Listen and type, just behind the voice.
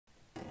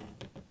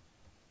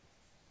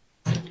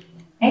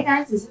Hey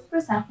guys, this is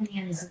Persephone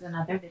and this is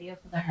another video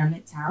for the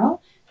Hermit Tarot.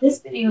 This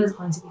video is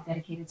going to be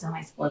dedicated to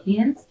my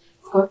Scorpions.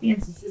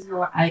 Scorpions, this is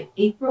your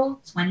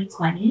April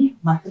 2020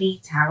 monthly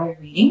tarot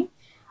reading.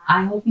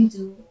 I hope you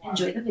do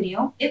enjoy the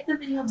video. If the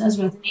video does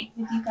resonate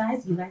with you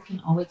guys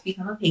can always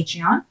become a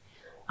Patreon.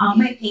 On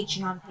my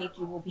Patreon page,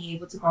 you will be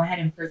able to go ahead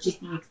and purchase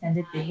the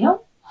extended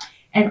video.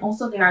 And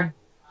also there are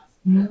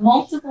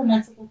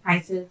multiple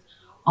prices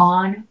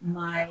on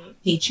my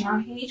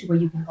Patreon page where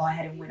you can go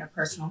ahead and win a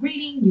personal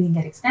reading, you can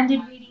get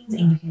extended readings,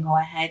 and you can go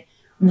ahead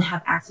and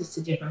have access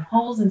to different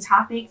polls and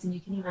topics, and you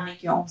can even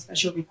make your own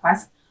special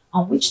requests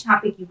on which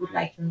topic you would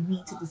like for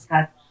me to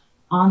discuss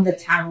on the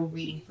tarot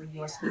reading for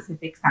your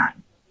specific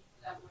sign.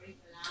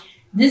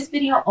 This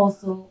video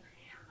also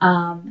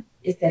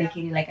is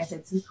dedicated, like I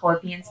said, to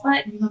Scorpions,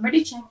 but remember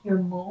to check your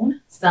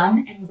moon,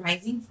 sun, and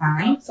rising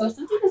sign. So if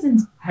something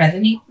doesn't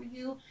resonate for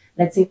you,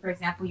 let's say, for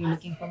example, you're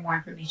looking for more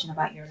information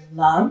about your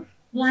love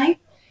life,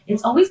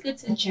 it's always good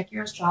to check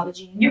your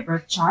astrology in your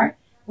birth chart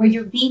where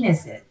your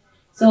Venus is.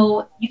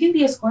 So you can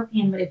be a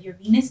Scorpion, but if your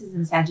Venus is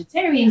in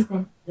Sagittarius,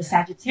 then the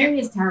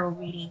Sagittarius tarot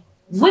reading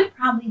would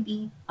probably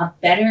be a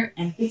better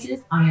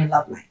emphasis on your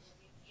love life.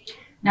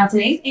 Now,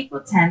 today's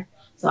April 10th,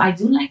 so I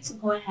do like to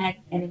go ahead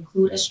and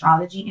include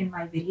astrology in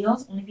my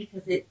videos only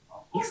because it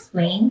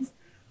explains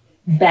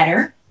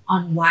better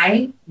on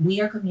why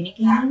we are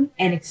communicating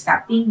and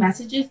accepting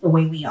messages the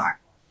way we are.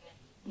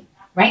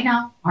 Right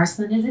now, our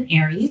sun is in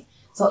Aries.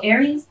 So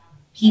Aries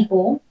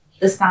people,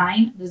 the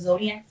sign, the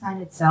zodiac sign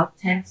itself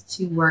tends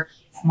to work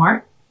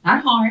smart,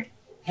 not hard,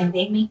 and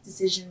they make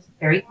decisions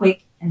very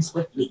quick and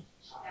swiftly.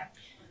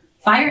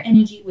 Fire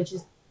energy, which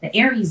is the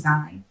Aries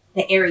sign,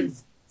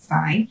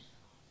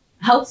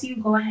 helps you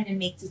go ahead and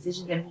make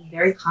decisions and be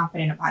very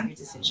confident about your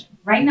decision.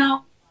 Right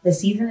now, the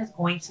season is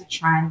going to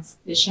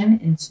transition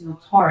into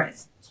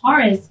Taurus.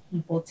 Taurus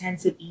people tend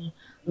to be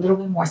a little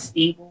bit more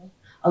stable,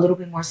 a little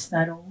bit more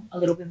subtle, a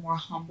little bit more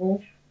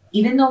humble.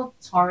 Even though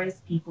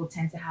Taurus people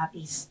tend to have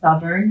a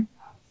stubborn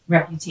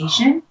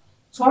reputation,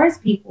 Taurus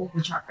people,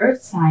 which are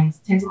earth signs,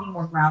 tend to be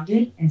more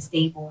grounded and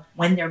stable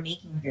when they're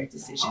making their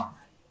decisions.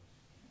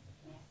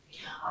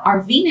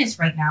 Our Venus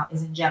right now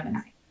is in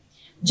Gemini.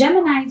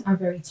 Geminis are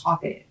very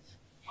talkative,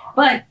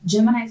 but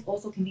Geminis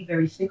also can be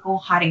very fickle,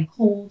 hot and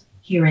cold,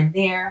 here and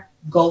there,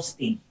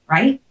 ghosting,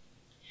 right?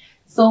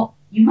 So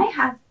you might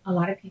have a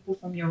lot of people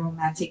from your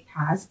romantic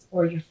past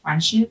or your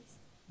friendships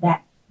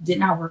that did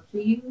not work for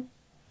you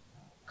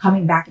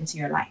coming back into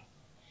your life.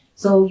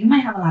 So you might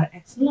have a lot of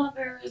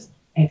ex-lovers,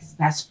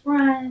 ex-best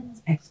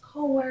friends,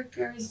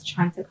 ex-coworkers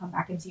trying to come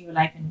back into your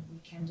life and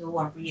rekindle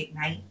or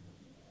reignite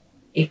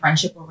a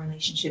friendship or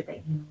relationship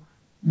that you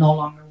no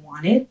longer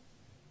wanted.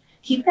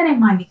 Keep that in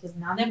mind because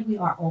now that we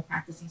are all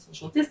practicing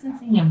social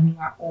distancing and we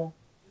are all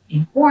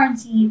in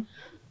quarantine,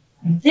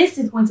 this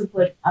is going to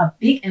put a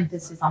big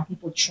emphasis on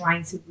people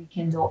trying to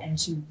rekindle and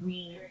to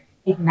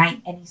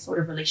reignite any sort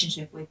of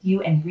relationship with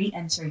you and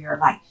re-enter your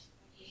life.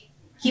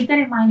 Keep that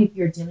in mind if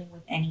you're dealing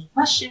with any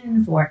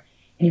questions or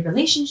any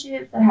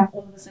relationships that have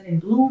all of a sudden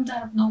bloomed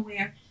out of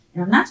nowhere.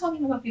 And I'm not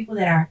talking about people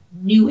that are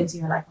new into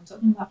your life. I'm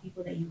talking about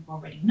people that you've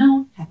already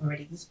known, have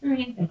already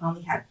experienced, and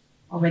probably have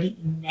already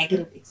a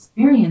negative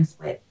experience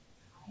with.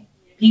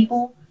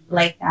 People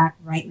like that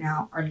right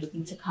now are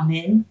looking to come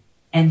in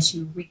and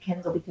to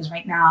rekindle because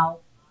right now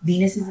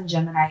Venus is in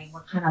Gemini and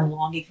we're kind of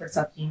longing for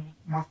something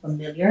more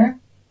familiar,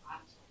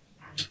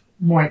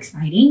 more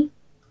exciting,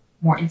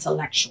 more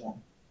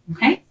intellectual.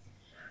 Okay?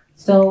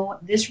 So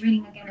this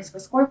reading again is for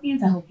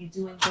Scorpions. I hope you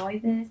do enjoy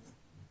this.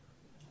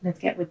 Let's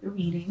get with the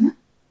reading.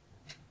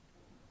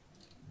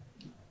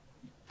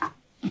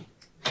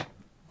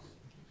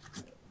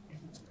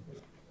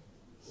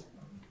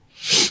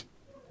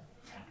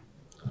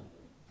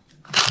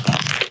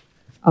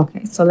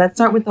 Okay, so let's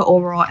start with the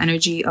overall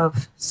energy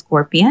of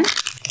Scorpion.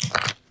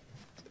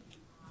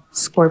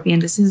 Scorpion,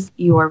 this is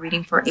your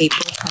reading for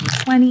April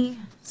 2020.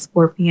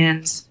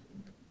 Scorpions,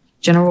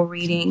 general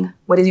reading.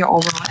 What is your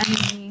overall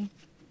energy?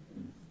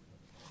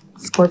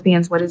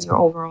 Scorpions, what is your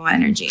overall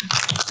energy?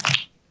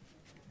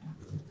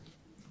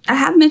 I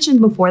have mentioned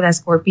before that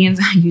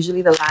Scorpions are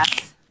usually the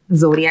last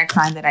zodiac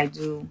sign that I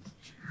do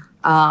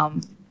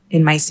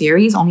in my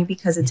series, only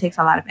because it takes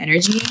a lot of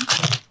energy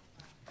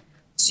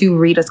to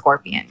read a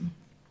Scorpion.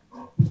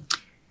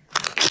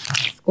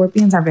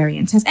 Scorpions are very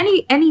intense.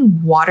 Any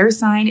water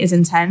sign is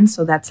intense.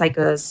 So that's like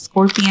a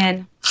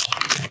Scorpion,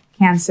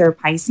 Cancer,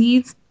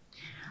 Pisces.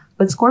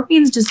 But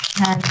Scorpions just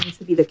tend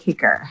to be the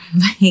kicker.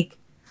 Like,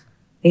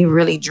 they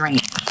really drain.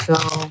 So,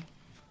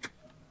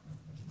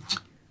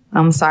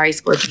 I'm sorry,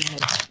 Scorpion.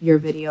 Your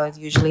video is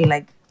usually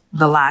like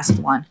the last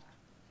one.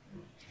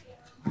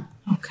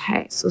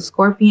 Okay, so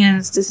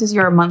Scorpions, this is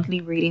your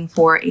monthly reading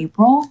for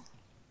April.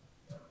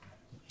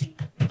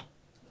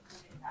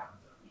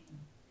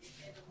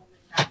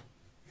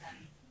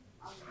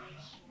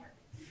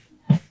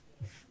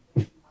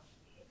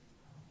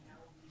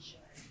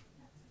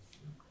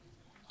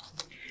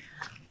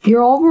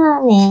 Your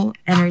overall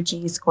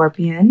energy,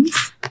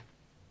 Scorpions.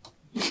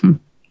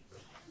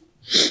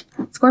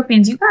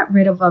 Scorpions, you got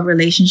rid of a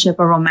relationship,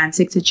 a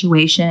romantic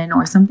situation,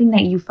 or something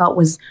that you felt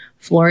was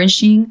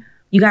flourishing.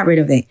 You got rid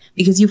of it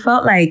because you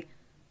felt like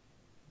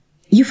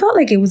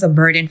it was a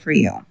burden for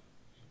you.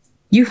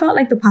 You felt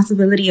like the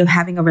possibility of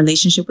having a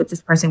relationship with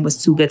this person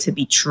was too good to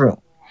be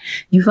true.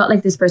 You felt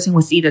like this person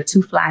was either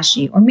too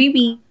flashy, or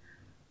maybe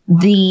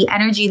the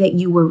energy that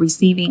you were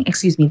receiving,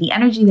 the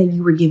energy that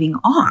you were giving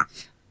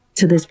off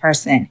to this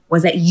person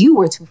was that you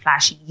were too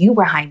flashy. You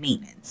were high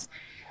maintenance.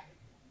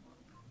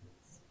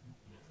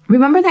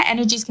 Remember that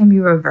energies can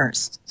be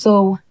reversed.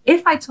 So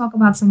if I talk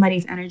about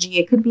somebody's energy,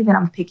 it could be that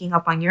I'm picking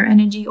up on your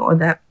energy or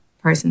that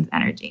person's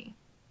energy.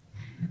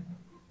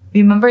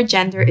 Remember,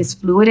 gender is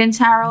fluid in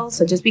tarot.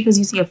 So just because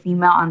you see a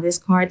female on this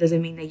card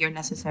doesn't mean that you're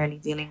necessarily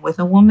dealing with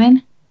a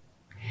woman.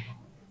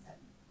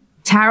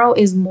 Tarot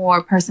is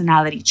more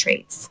personality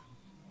traits.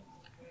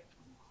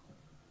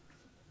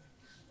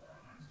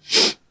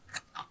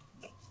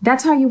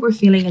 That's how you were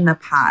feeling in the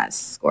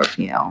past,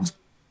 Scorpio.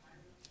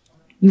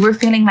 You were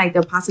feeling like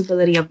the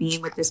possibility of being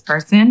with this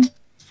person.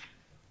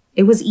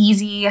 It was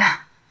easy.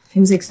 It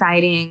was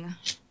exciting.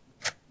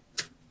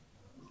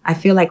 I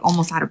feel like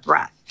almost out of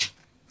breath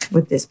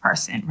with this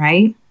person,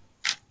 right?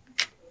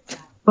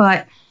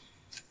 But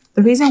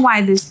the reason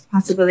why this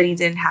possibility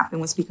didn't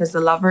happen was because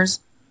the Lover's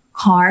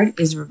card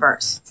is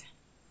reversed.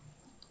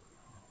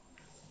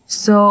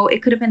 So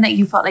it could have been that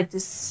you felt like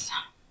this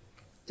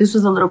was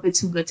a little bit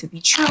too good to be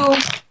true.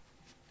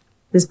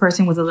 This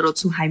person was a little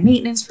too high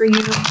maintenance for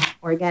you.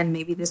 Or again,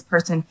 maybe this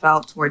person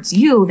felt towards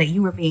you that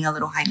you were being a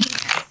little high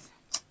maintenance.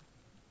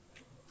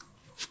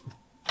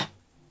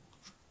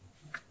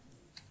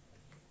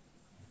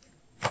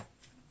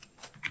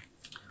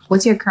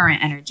 What's your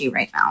current energy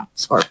right now,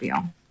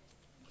 Scorpio?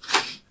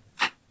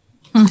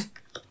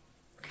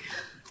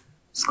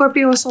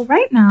 Scorpio, so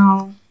right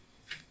now,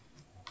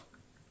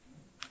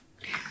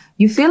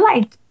 you feel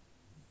like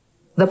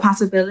the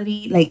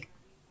possibility,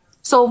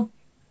 so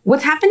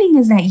what's happening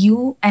is that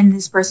you and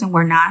this person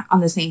were not on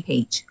the same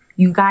page.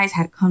 You guys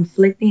had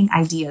conflicting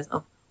ideas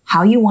of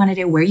how you wanted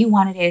it, where you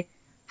wanted it,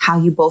 how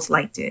you both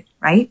liked it,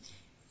 right?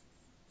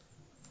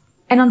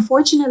 And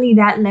unfortunately,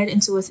 that led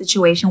into a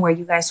situation where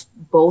you guys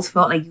both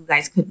felt like you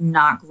guys could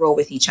not grow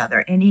with each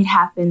other. And it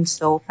happened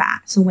so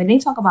fast. So when they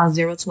talk about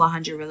 0 to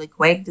 100 really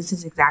quick, this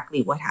is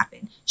exactly what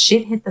happened.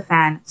 Shit hit the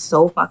fan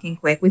so fucking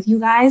quick with you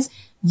guys.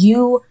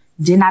 You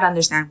did not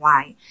understand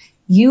why.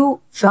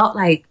 You felt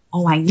like,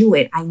 oh, I knew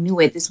it. I knew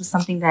it. This was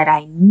something that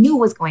I knew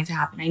was going to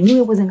happen. I knew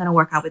it wasn't going to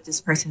work out with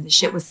this person. The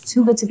shit was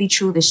too good to be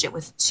true. The shit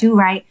was too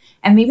right.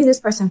 And maybe this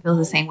person feels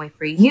the same way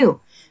for you.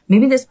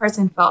 Maybe this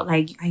person felt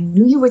like, I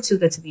knew you were too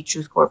good to be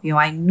true, Scorpio.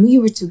 I knew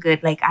you were too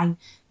good. Like,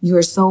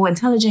 you're so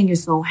intelligent. You're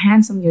so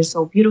handsome. You're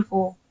so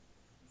beautiful.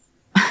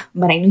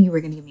 But I knew you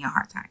were going to give me a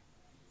hard time.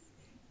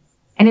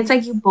 And it's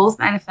like you both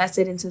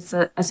manifested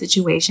into a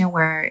situation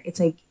where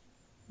it's like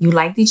you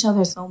liked each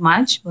other so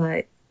much,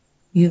 but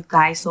you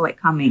guys saw it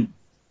coming.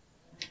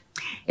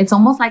 It's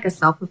almost like a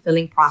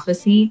self-fulfilling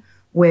prophecy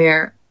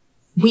where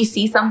we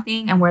see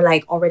something and we're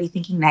like already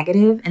thinking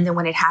negative. And then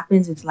when it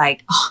happens, it's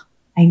like, oh,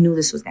 I knew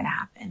this was going to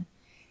happen.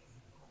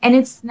 And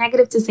it's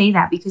negative to say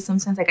that because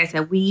sometimes, like I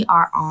said, we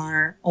are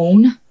our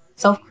own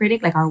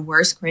self-critic, like our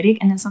worst critic.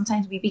 And then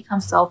sometimes we become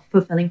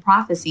self-fulfilling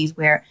prophecies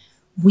where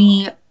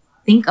we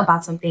think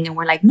about something and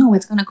we're like, no,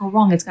 it's going to go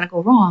wrong. It's going to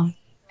go wrong.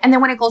 And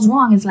then when it goes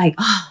wrong, it's like,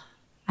 oh,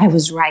 I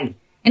was right.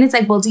 And it's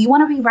like, well, do you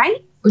want to be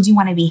right or do you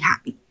want to be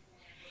happy?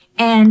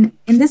 And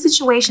in this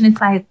situation,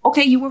 it's like,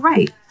 okay, you were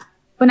right.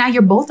 But now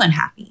you're both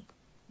unhappy.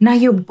 Now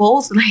you're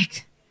both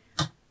like,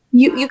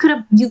 you could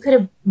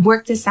have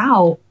worked this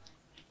out.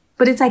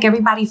 But it's like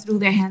everybody threw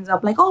their hands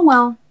up like, oh,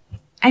 well,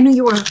 I knew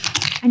you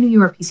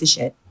were a piece of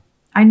shit.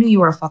 I knew you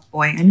were a fuck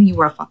boy. I knew you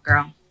were a fuck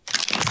girl.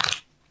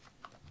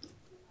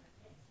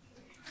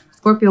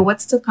 Scorpio,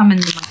 what's to come in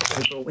the month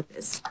of April with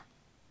this?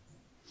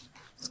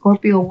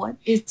 Scorpio, what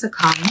is to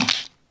come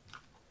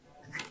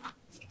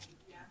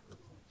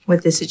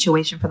with this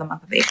situation for the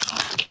month of April?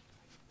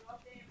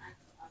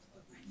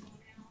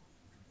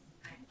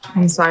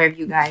 I'm sorry if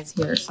you guys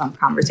hear some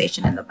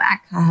conversation in the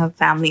back. I have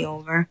family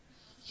over.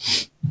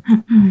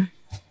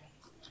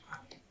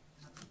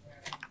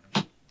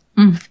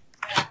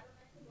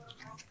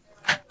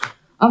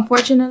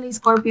 Unfortunately,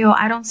 Scorpio,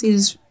 I don't see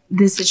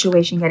this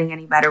situation getting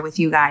any better with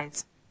you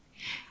guys.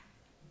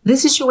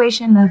 This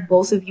situation left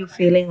both of you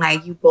feeling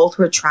like you both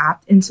were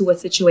trapped into a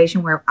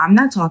situation where I'm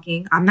not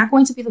talking. I'm not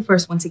going to be the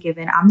first one to give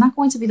in. I'm not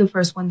going to be the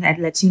first one that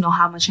lets you know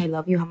how much I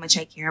love you, how much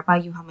I care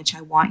about you, how much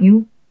I want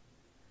you.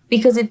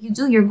 Because if you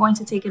do, you're going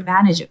to take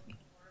advantage of me,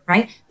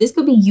 right? This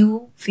could be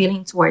you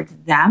feeling towards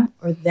them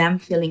or them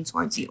feeling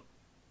towards you.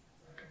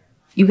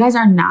 You guys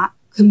are not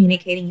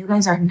communicating. You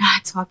guys are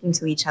not talking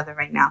to each other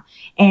right now.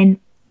 And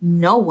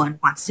no one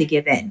wants to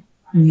give in.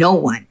 No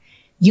one.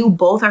 You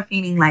both are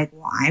feeling like,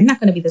 well, I'm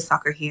not going to be the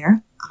sucker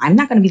here. I'm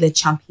not going to be the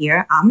chump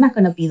here. I'm not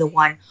going to be the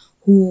one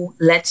who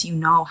lets you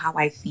know how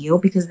I feel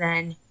because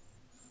then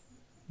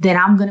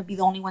I'm going to be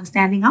the only one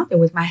standing out there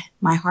with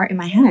my heart in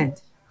my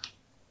hand.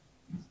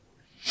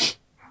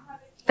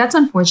 That's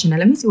unfortunate.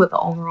 Let me see what the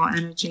overall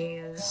energy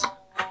is.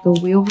 The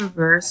Wheel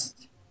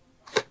reversed.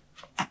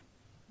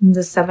 And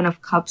the Seven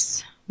of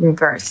Cups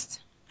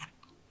reversed.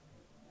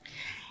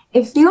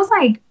 It feels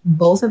like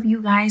both of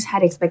you guys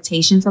had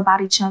expectations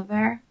about each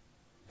other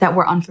that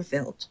were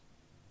unfulfilled.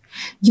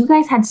 You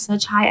guys had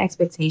such high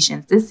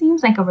expectations. This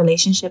seems like a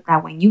relationship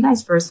that when you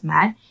guys first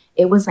met,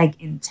 it was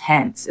like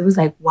intense. It was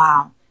like,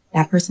 wow,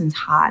 that person's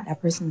hot,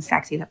 that person's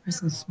sexy, that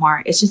person's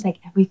smart. It's just like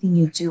everything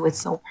you do is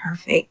so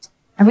perfect.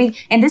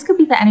 And this could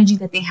be the energy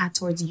that they had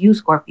towards you,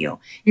 Scorpio.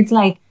 It's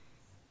like,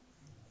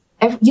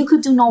 you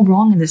could do no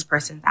wrong in this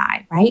person's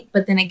eye, right?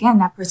 But then again,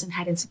 that person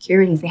had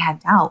insecurities. They had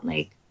doubt.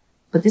 Like,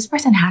 but this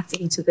person has to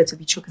be too good to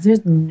be true, because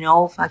there's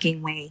no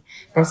fucking way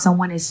that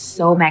someone is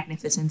so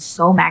magnificent,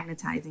 so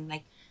magnetizing.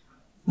 Like,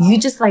 you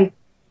just like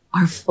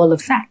are full of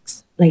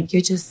sex. Like,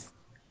 you're just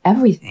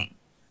everything,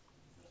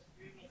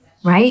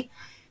 right?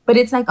 But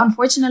it's like,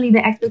 unfortunately,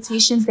 the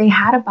expectations they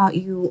had about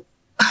you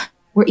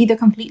were either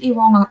completely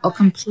wrong or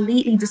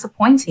completely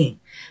disappointing.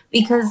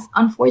 Because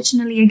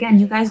unfortunately, again,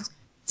 you guys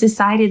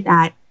decided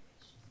that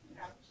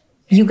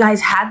you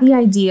guys had the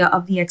idea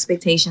of the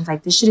expectations,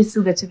 like this shit is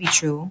too good to be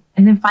true.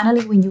 And then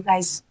finally, when you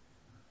guys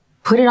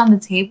put it on the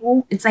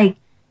table, it's like,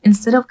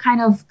 instead of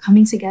kind of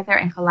coming together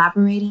and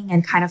collaborating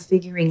and kind of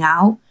figuring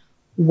out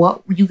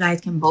what you guys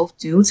can both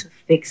do to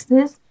fix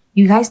this,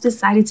 you guys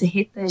decided to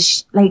hit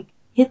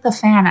the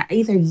fan.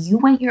 Either you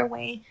went your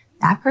way,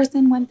 that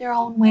person went their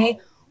own way,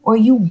 or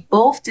you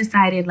both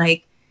decided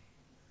like,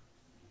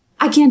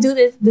 I can't do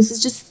this.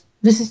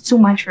 This is too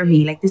much for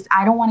me. Like this,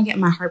 I don't want to get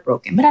my heart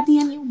broken. But at the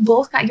end, you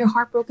both got your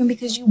heart broken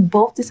because you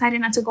both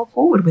decided not to go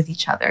forward with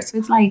each other. So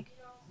it's like,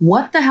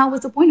 what the hell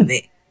was the point of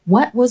it?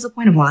 What was the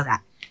point of all of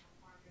that?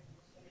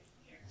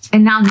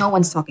 And now no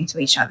one's talking to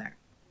each other.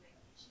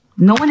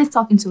 No one is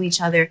talking to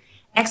each other.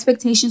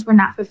 Expectations were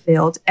not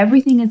fulfilled.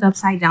 Everything is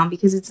upside down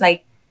because it's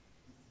like,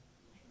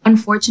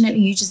 unfortunately,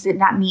 you just did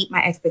not meet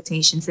my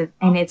expectations.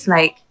 And it's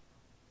like,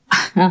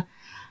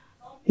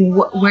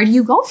 where do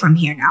you go from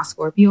here now,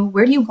 Scorpio?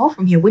 Where do you go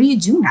from here? What do you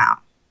do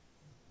now?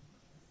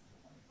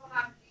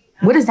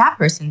 What does that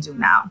person do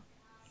now?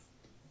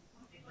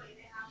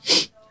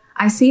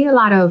 I see a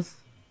lot of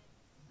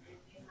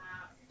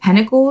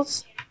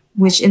pentacles,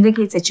 which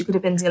indicates that you could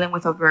have been dealing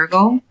with a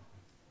Virgo,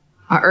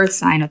 a earth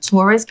sign, a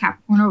Taurus,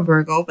 Capricorn, or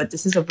Virgo, but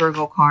this is a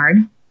Virgo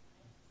card.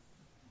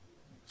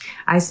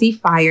 I see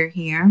fire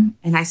here,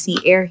 and I see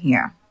air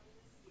here.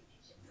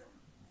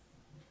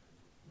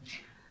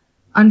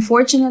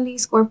 Unfortunately,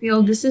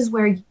 Scorpio, this is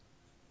where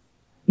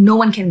no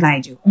one can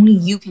guide you. Only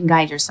you can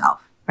guide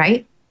yourself,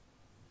 right?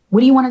 What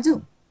do you want to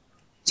do?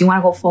 Do you want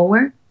to go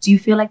forward? Do you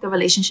feel like the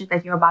relationship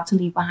that you're about to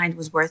leave behind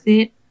was worth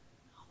it?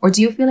 Or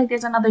do you feel like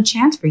there's another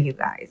chance for you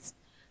guys?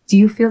 Do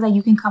you feel that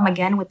you can come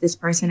again with this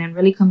person and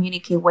really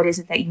communicate what is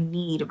it that you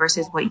need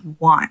versus what you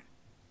want?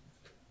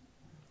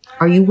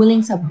 Are you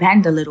willing to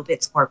bend a little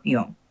bit,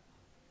 Scorpio?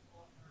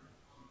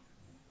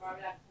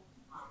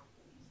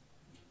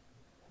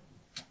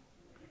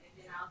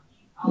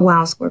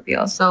 Wow,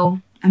 Scorpio. So,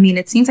 I mean,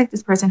 it seems like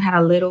this person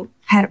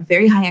had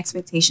very high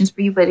expectations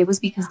for you, but it was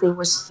because they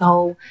were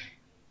so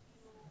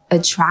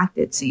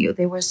attracted to you.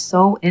 They were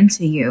so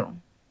into you.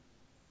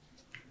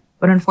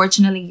 But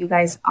unfortunately, you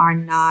guys are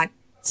not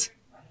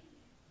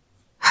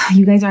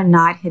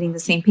hitting the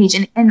same page.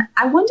 And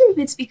I wonder if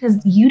it's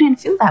because you didn't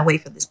feel that way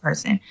for this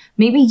person.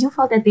 Maybe you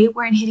felt that they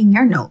weren't hitting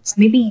your notes.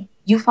 Maybe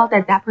you felt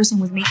that that person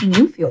was making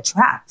you feel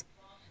trapped.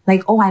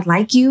 Like, oh, I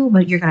like you,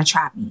 but you're going to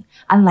trap me.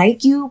 I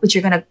like you, but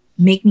you're going to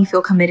make me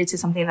feel committed to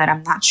something that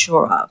I'm not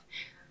sure of.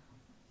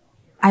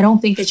 I don't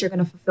think that you're going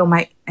to fulfill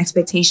my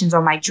expectations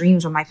or my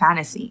dreams or my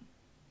fantasy.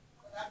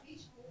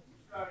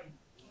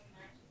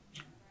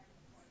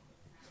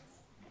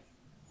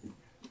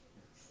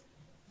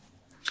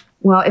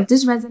 Well, if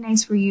this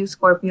resonates for you,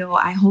 Scorpio,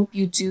 I hope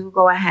you do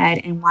go ahead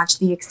and watch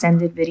the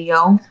extended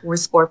video for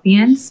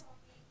Scorpions.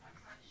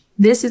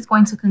 This is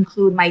going to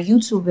conclude my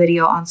YouTube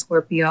video on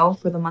Scorpio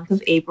for the month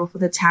of April for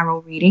the tarot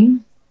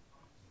reading.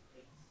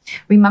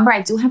 Remember,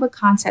 I do have a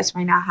contest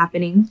right now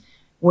happening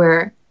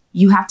where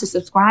you have to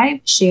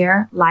subscribe,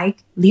 share,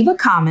 like, leave a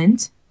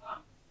comment.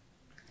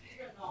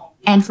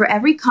 And for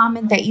every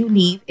comment that you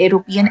leave, it'll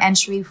be an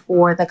entry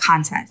for the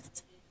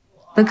contest.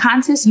 The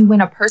contest, you win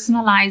a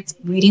personalized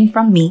reading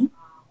from me.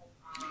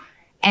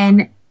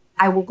 And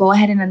I will go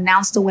ahead and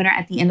announce the winner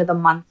at the end of the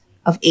month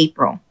of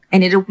April.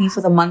 And it'll be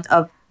for the month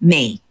of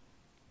May.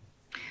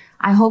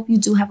 I hope you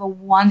do have a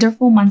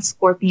wonderful month,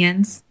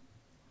 Scorpions.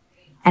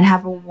 And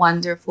have a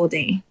wonderful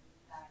day.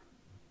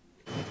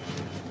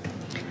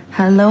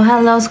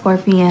 Hello,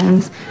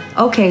 Scorpions.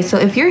 Okay, so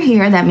if you're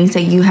here, that means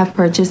that you have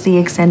purchased the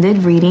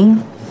extended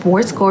reading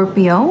for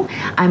Scorpio.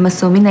 I'm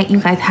assuming that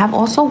you guys have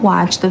also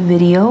watched the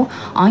video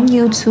on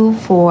YouTube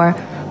for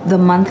the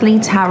monthly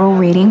tarot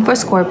reading for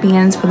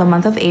Scorpions for the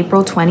month of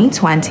April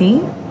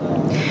 2020.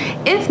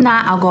 If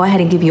not, I'll go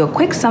ahead and give you a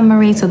quick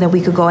summary so that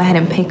we could go ahead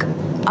and pick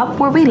up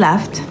where we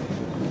left.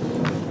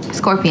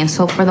 Scorpion,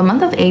 so for the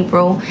month of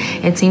April,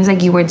 it seems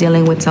like you were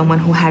dealing with someone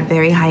who had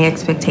very high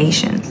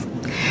expectations.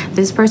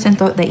 This person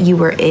thought that you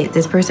were it.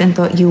 This person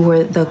thought you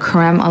were the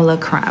creme a la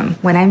creme.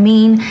 What I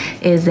mean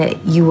is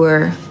that you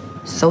were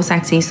so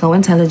sexy, so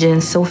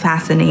intelligent, so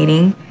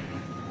fascinating.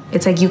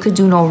 It's like you could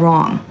do no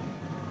wrong.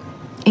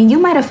 And you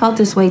might have felt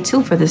this way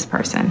too for this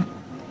person.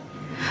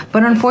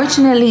 But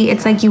unfortunately,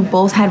 it's like you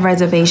both had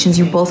reservations,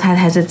 you both had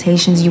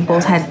hesitations, you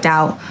both had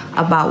doubt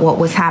about what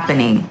was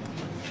happening.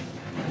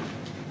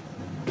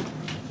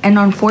 And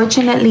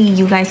unfortunately,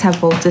 you guys have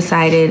both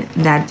decided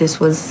that this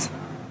was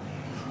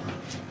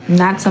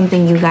not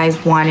something you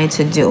guys wanted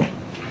to do.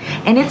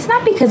 And it's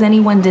not because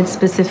anyone did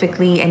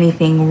specifically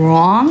anything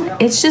wrong.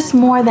 It's just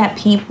more that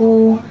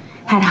people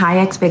had high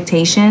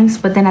expectations,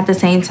 but then at the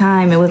same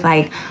time, it was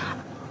like,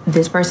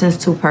 this person's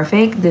too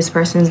perfect, this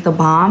person's the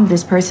bomb,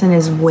 this person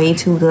is way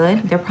too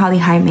good, they're probably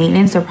high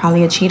maintenance, they're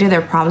probably a cheater,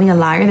 they're probably a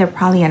liar, they're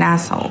probably an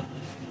asshole.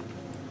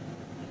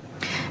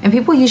 And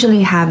people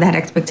usually have that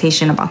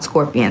expectation about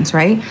Scorpions,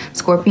 right?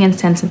 Scorpions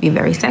tend to be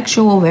very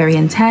sexual, very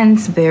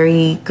intense,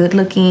 very good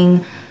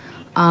looking,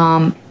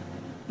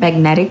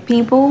 magnetic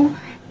people.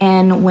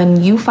 And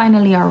when you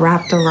finally are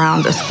wrapped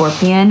around a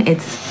Scorpion,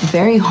 it's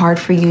very hard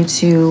for you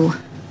to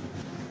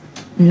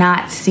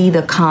not see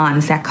the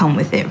cons that come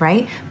with it,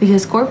 right?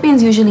 Because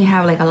Scorpions usually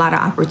have like a lot of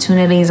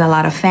opportunities, a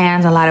lot of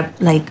fans, a lot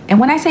of like, and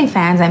when I say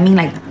fans, I mean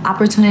like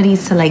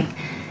opportunities to like,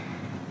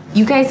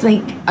 you guys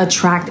like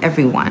attract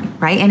everyone,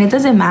 right? And it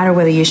doesn't matter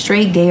whether you're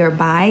straight, gay, or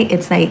bi.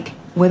 It's like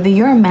whether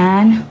you're a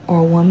man or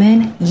a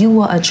woman, you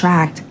will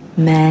attract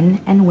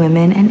men and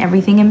women and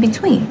everything in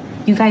between.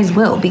 You guys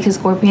will, because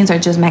Scorpions are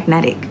just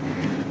magnetic.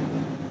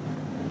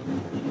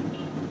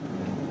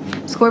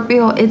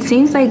 Scorpio, it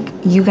seems like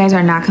you guys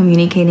are not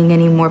communicating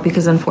anymore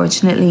because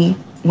unfortunately,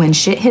 when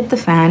shit hit the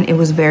fan, it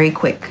was very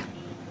quick.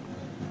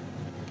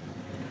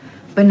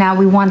 But now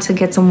we want to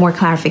get some more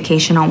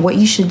clarification on what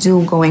you should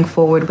do going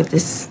forward with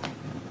this.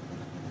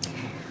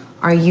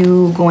 Are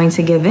you going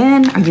to give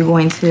in? Are you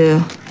going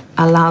to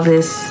allow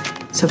this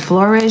to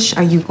flourish?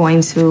 Are you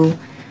going to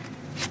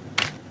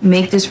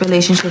make this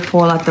relationship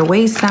fall at the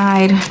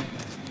wayside?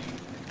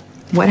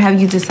 What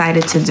have you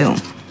decided to do?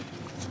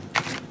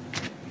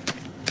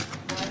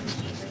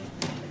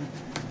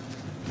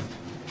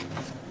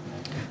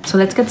 So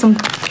let's get some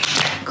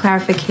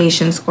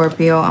clarification,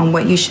 Scorpio, on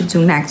what you should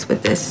do next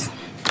with this.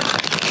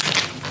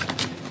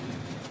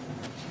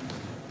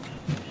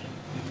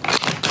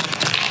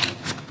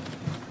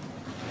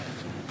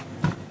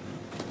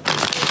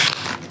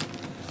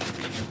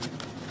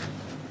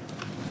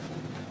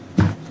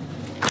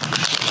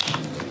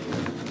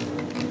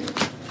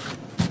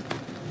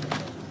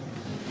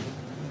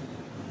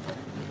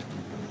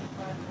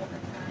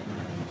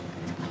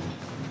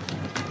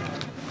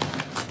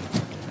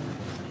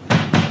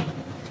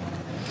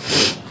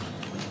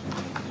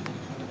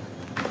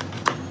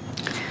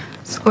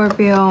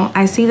 Scorpio,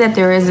 I see that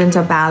there isn't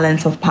a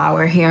balance of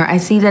power here. I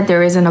see that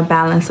there isn't a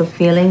balance of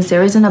feelings.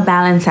 There isn't a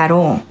balance at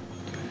all.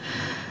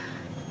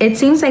 It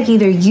seems like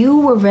either you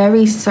were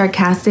very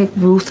sarcastic,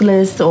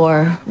 ruthless,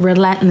 or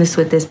relentless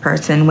with this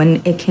person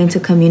when it came to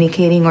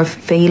communicating or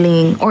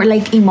failing or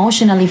like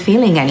emotionally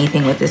feeling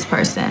anything with this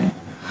person.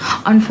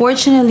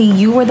 Unfortunately,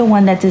 you were the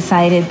one that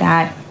decided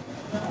that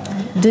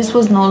this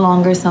was no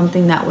longer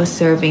something that was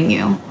serving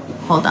you.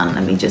 Hold on,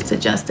 let me just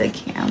adjust the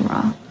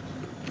camera.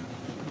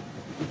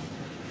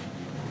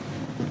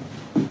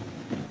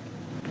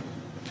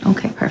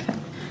 Okay, perfect.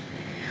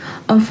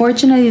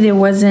 Unfortunately, there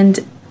wasn't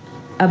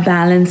a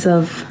balance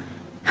of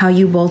how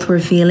you both were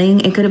feeling.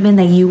 It could have been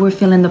that you were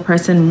feeling the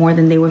person more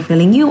than they were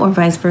feeling you, or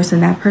vice versa.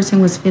 That person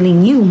was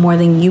feeling you more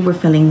than you were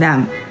feeling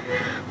them.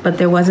 But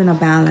there wasn't a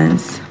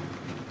balance.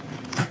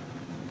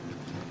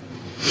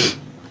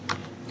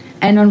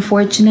 And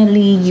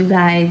unfortunately, you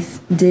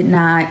guys did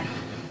not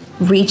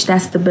reach that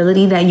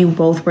stability that you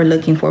both were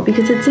looking for,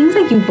 because it seems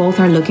like you both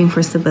are looking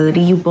for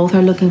stability. You both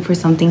are looking for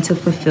something to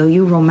fulfill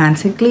you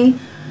romantically.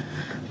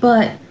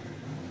 But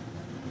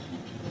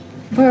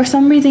for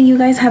some reason, you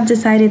guys have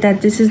decided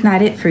that this is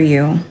not it for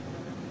you.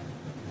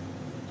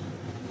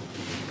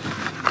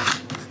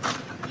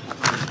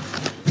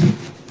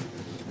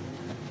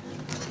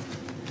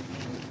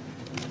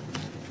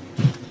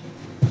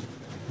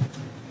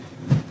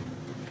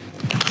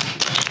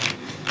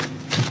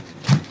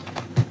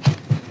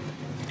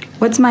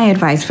 What's my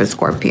advice for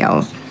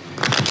Scorpios?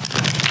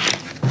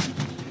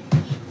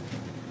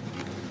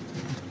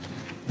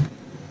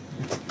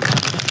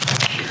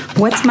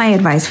 What's my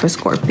advice for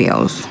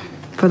Scorpios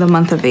for the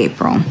month of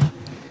April?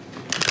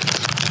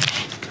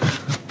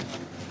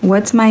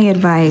 What's my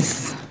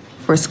advice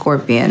for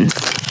Scorpions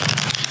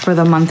for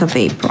the month of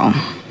April?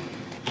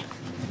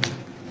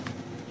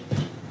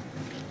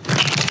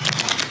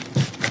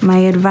 My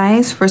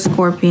advice for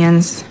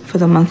Scorpions for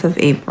the month of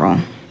April.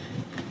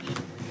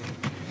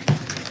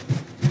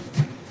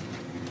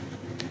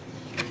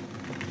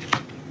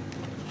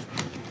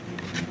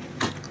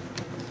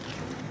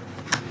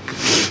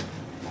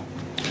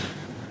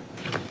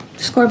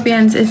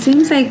 Scorpions, it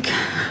seems like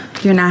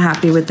you're not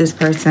happy with this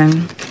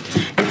person.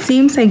 It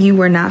seems like you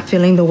were not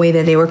feeling the way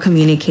that they were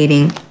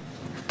communicating.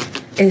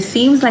 it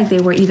seems like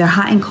they were either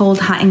hot and cold,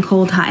 hot and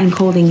cold, hot and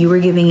cold, and you were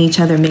giving each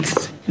other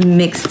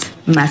mixed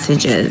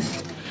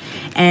messages.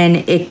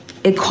 And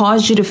it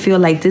caused you to feel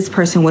like this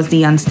person was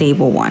the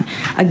unstable one.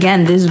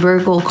 Again, this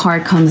Virgo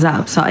card comes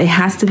up. So it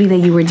has to be that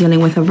you were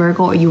dealing with a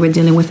Virgo or you were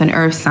dealing with an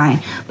earth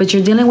sign. But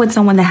you're dealing with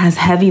someone that has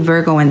heavy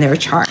Virgo in their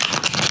chart.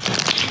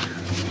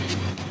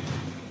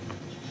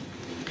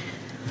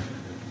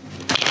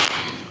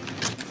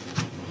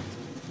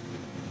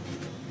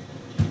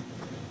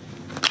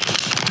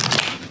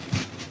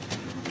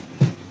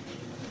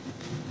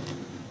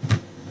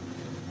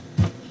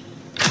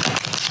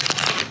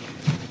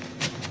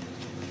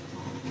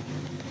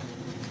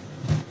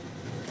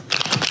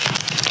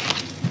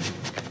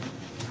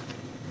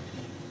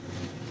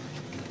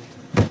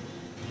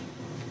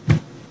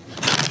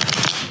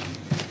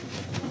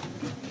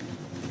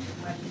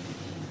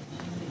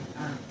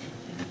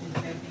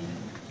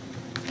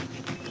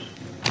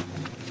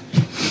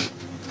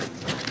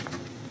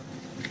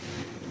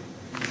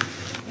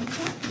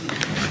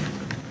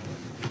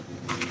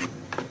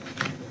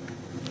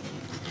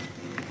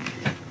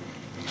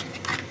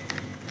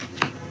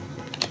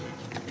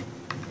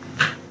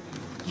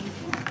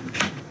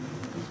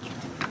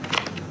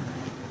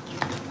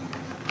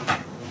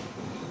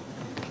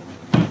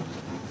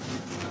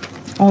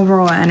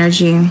 Overall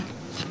energy. I'm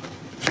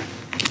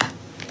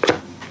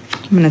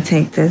gonna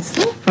take this.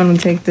 I'm gonna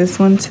take this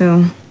one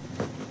too.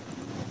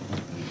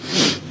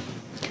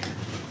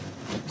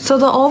 So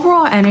the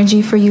overall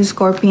energy for you,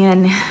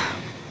 Scorpion,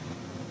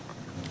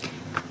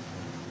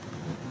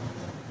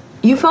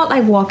 you felt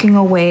like walking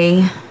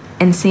away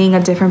and seeing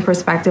a different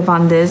perspective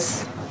on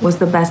this was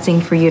the best thing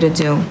for you to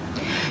do.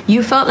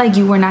 You felt like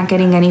you were not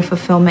getting any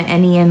fulfillment,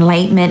 any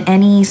enlightenment,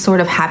 any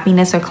sort of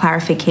happiness or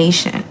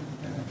clarification.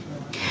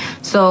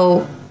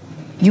 So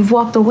you've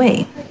walked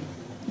away.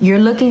 You're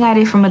looking at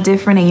it from a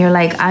different, and you're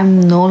like, I'm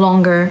no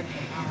longer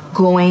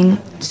going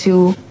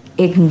to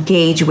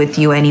engage with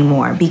you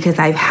anymore because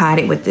I've had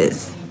it with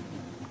this.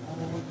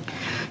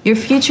 Your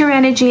future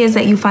energy is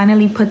that you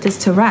finally put this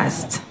to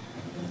rest.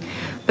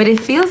 But it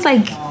feels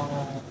like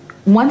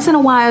once in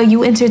a while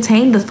you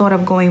entertain the thought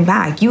of going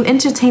back. You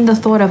entertain the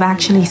thought of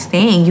actually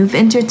staying. You've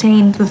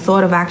entertained the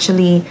thought of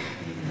actually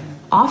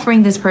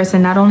offering this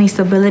person not only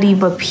stability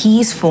but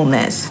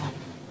peacefulness.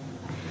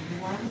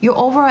 Your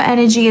overall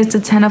energy is the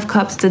 10 of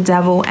Cups, the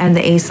Devil, and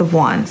the Ace of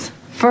Wands.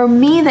 For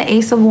me, the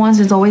Ace of Wands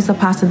is always the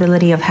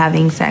possibility of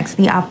having sex,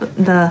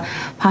 the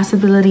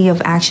possibility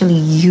of actually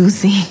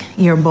using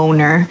your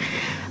boner.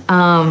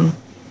 I'm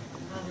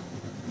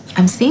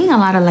seeing a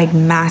lot of like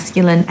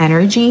masculine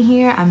energy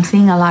here. I'm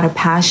seeing a lot of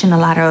passion, a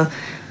lot of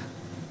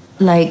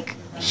like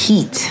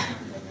heat.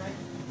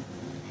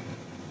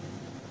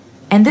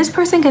 And this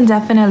person can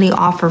definitely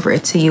offer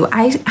it to you.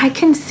 I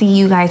can see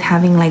you guys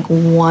having like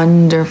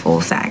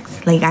wonderful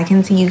sex. Like I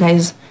can see you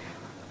guys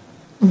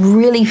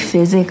really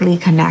physically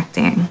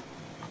connecting.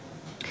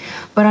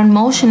 But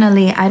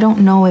emotionally, I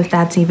don't know if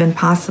that's even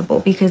possible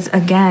because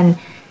again,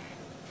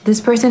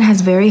 this person has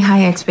very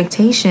high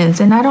expectations.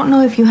 And I don't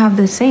know if you have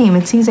the same.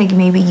 It seems like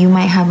maybe you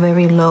might have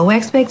very low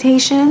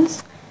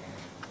expectations.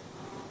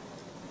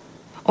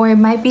 Or it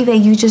might be that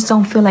you just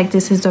don't feel like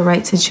this is the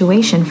right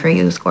situation for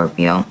you,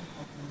 Scorpio.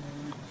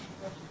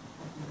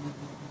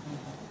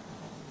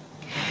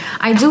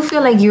 I do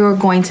feel like you're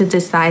going to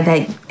decide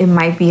that it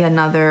might be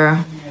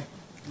another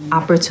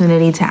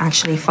opportunity to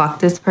actually fuck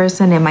this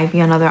person. It might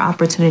be another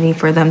opportunity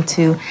for them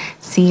to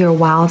see your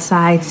wild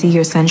side, see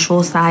your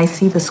sensual side,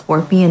 see the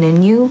Scorpion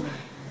in you.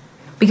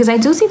 Because I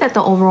do see that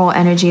the overall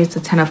energy is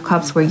the 10 of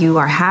Cups where you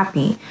are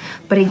happy.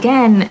 But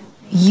again,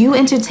 you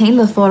entertain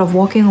the thought of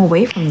walking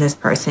away from this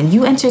person.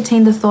 You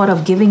entertain the thought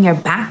of giving your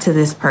back to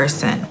this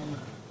person.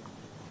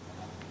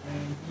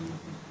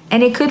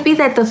 And it could be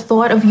that the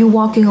thought of you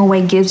walking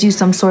away gives you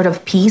some sort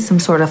of peace, some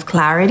sort of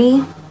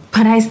clarity.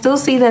 But I still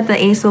see that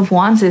the Ace of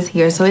Wands is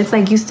here. So it's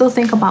like you still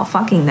think about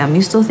fucking them.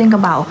 You still think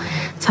about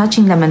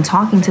touching them and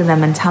talking to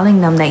them and telling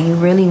them that you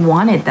really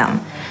wanted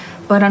them.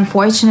 But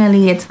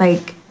unfortunately, it's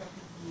like,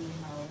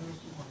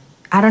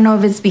 I don't know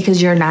if it's because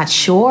you're not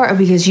sure or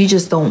because you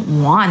just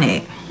don't want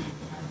it.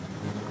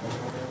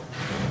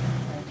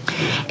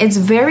 It's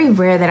very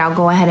rare that I'll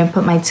go ahead and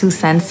put my 2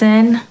 cents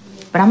in,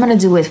 but I'm going to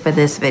do it for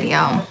this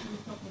video.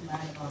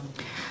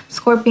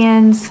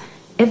 Scorpions,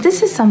 if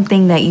this is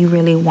something that you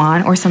really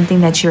want or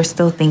something that you're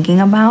still thinking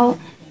about,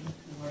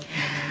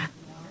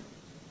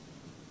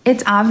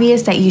 it's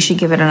obvious that you should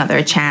give it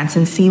another chance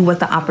and see what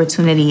the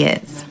opportunity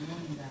is.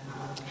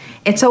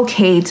 It's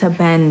okay to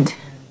bend,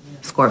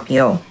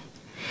 Scorpio.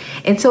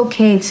 It's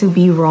okay to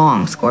be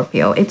wrong,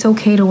 Scorpio. It's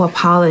okay to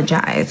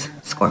apologize,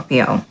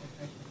 Scorpio.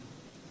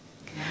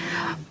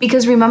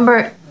 Because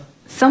remember,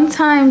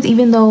 sometimes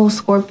even though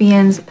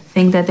Scorpions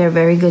think that they're a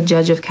very good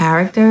judge of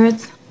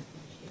characters,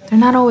 they're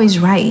not always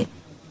right.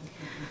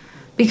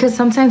 Because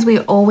sometimes we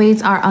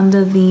always are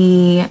under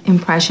the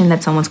impression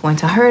that someone's going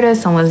to hurt us,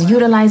 someone's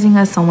utilizing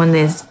us, someone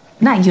is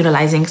not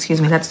utilizing,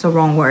 excuse me, that's the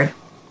wrong word.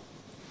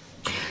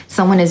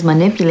 Someone is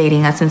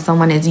manipulating us and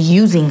someone is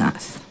using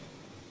us.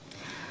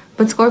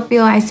 But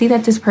Scorpio, I see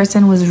that this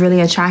person was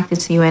really attracted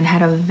to you and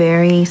had a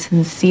very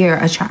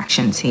sincere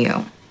attraction to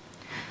you.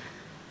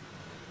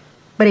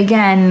 But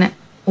again,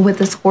 with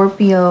the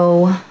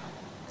Scorpio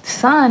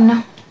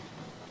sun,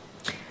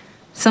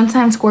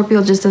 sometimes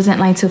Scorpio just doesn't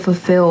like to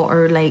fulfill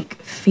or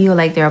like feel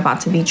like they're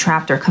about to be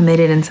trapped or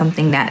committed in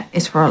something that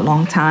is for a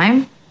long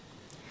time.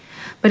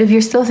 But if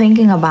you're still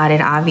thinking about it,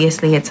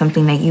 obviously it's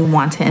something that you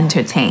want to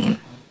entertain.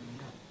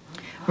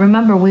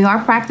 Remember, we are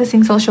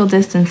practicing social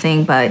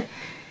distancing, but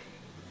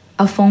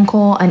a phone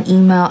call, an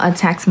email, a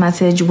text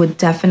message would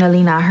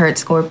definitely not hurt,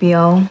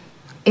 Scorpio.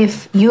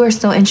 If you are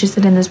still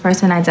interested in this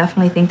person, I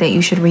definitely think that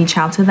you should reach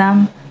out to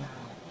them.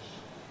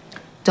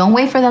 Don't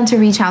wait for them to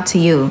reach out to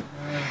you.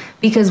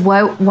 Because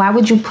why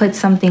would you put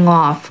something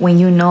off when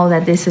you know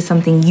that this is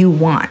something you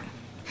want?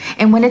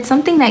 And when it's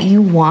something that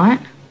you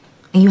want,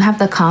 and you have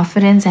the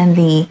confidence and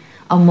the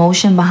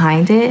emotion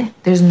behind it,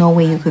 there's no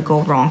way you could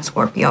go wrong,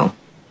 Scorpio.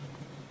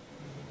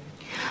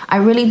 I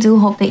really do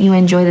hope that you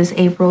enjoy this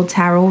April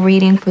tarot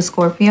reading for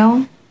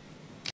Scorpio.